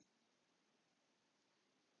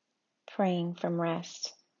praying from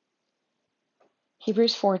rest.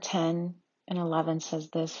 Hebrews 4:10 and 11 says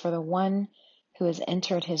this, "For the one who has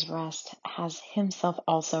entered his rest has himself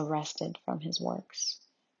also rested from his works,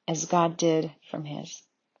 as God did from his.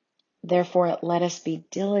 Therefore, let us be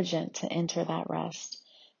diligent to enter that rest,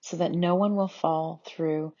 so that no one will fall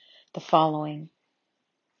through the following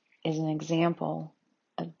is an example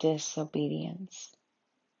of disobedience."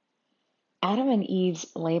 Adam and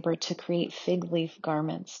Eve's labor to create fig leaf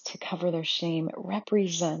garments to cover their shame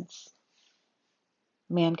represents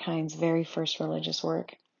mankind's very first religious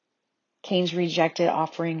work. Cain's rejected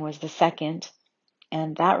offering was the second,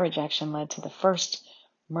 and that rejection led to the first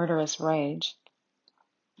murderous rage.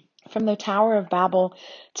 From the Tower of Babel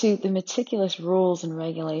to the meticulous rules and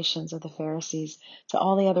regulations of the Pharisees to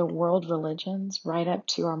all the other world religions, right up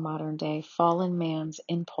to our modern day, fallen man's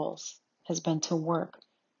impulse has been to work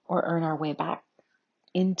or earn our way back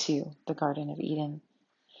into the Garden of Eden.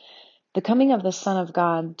 The coming of the Son of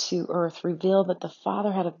God to earth revealed that the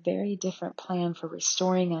Father had a very different plan for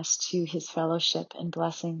restoring us to his fellowship and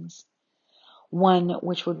blessings, one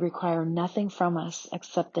which would require nothing from us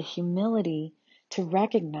except the humility to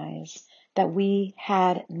recognize that we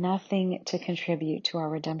had nothing to contribute to our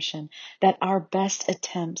redemption, that our best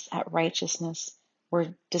attempts at righteousness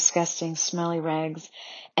were disgusting, smelly rags,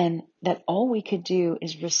 and that all we could do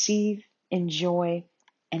is receive, enjoy,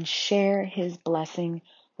 and share his blessing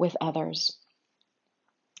with others.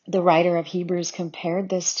 The writer of Hebrews compared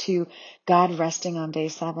this to God resting on day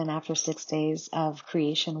 7 after 6 days of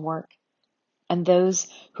creation work. And those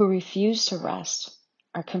who refuse to rest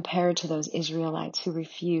are compared to those Israelites who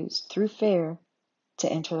refused, through fear,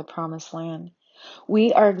 to enter the promised land.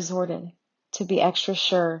 We are exhorted to be extra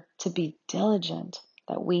sure, to be diligent,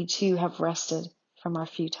 that we too have rested from our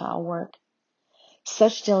futile work.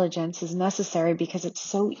 Such diligence is necessary because it's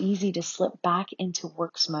so easy to slip back into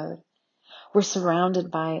works mode. We're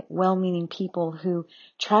surrounded by well-meaning people who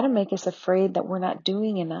try to make us afraid that we're not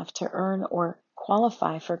doing enough to earn or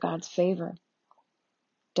qualify for God's favor.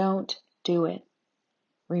 Don't do it.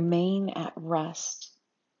 Remain at rest.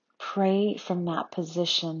 Pray from that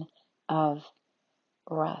position of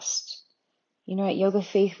rest. You know, at Yoga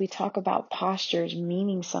Faith, we talk about postures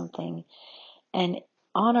meaning something. And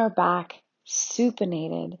on our back,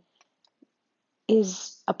 supinated,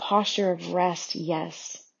 is a posture of rest,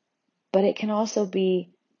 yes. But it can also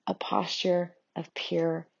be a posture of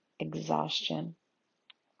pure exhaustion.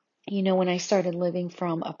 You know, when I started living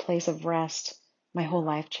from a place of rest, my whole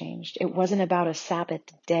life changed. It wasn't about a Sabbath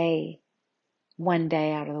day, one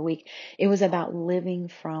day out of the week. It was about living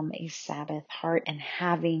from a Sabbath heart and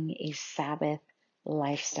having a Sabbath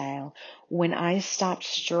lifestyle. When I stopped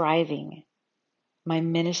striving, my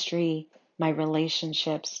ministry, my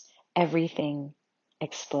relationships, everything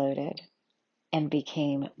exploded and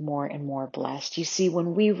became more and more blessed. You see,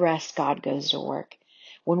 when we rest, God goes to work.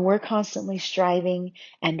 When we're constantly striving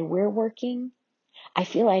and we're working, I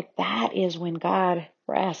feel like that is when God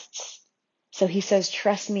rests. So he says,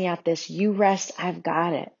 trust me at this. You rest, I've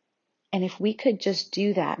got it. And if we could just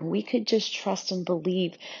do that, and we could just trust and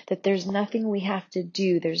believe that there's nothing we have to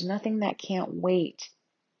do, there's nothing that can't wait,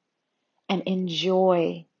 and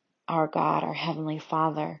enjoy our God, our Heavenly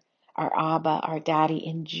Father, our Abba, our Daddy,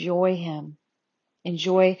 enjoy him.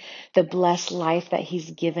 Enjoy the blessed life that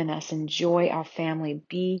he's given us. Enjoy our family.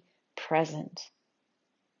 Be present.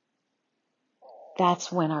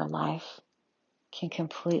 That's when our life can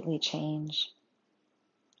completely change.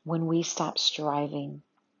 When we stop striving.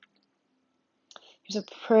 Here's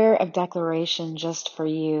a prayer of declaration just for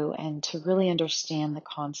you and to really understand the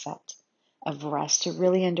concept of rest. To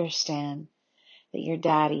really understand that your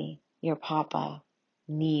daddy, your papa,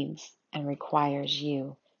 needs and requires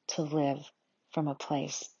you to live from a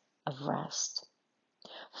place of rest.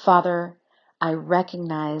 Father, I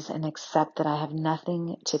recognize and accept that I have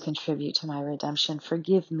nothing to contribute to my redemption.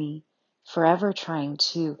 Forgive me for ever trying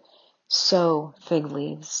to sow fig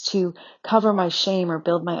leaves, to cover my shame or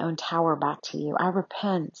build my own tower back to you. I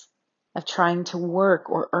repent of trying to work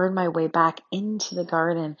or earn my way back into the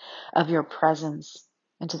garden of your presence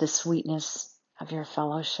and to the sweetness of your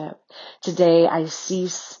fellowship. Today I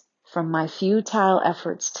cease from my futile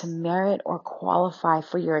efforts to merit or qualify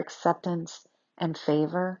for your acceptance and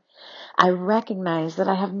favor. I recognize that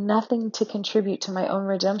I have nothing to contribute to my own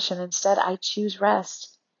redemption. Instead, I choose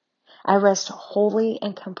rest. I rest wholly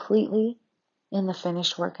and completely in the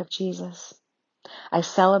finished work of Jesus. I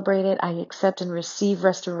celebrate it. I accept and receive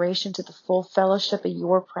restoration to the full fellowship of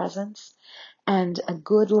your presence and a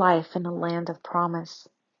good life in the land of promise.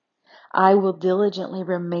 I will diligently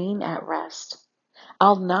remain at rest.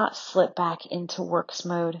 I'll not slip back into works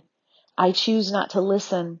mode. I choose not to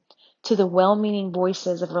listen to the well-meaning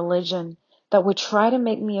voices of religion that would try to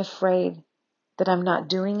make me afraid that I'm not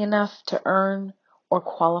doing enough to earn or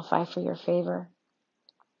qualify for your favor.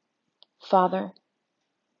 Father,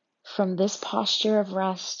 from this posture of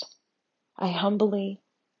rest, I humbly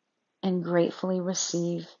and gratefully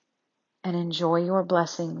receive and enjoy your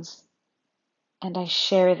blessings, and I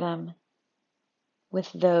share them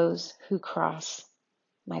with those who cross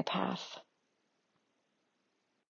my path.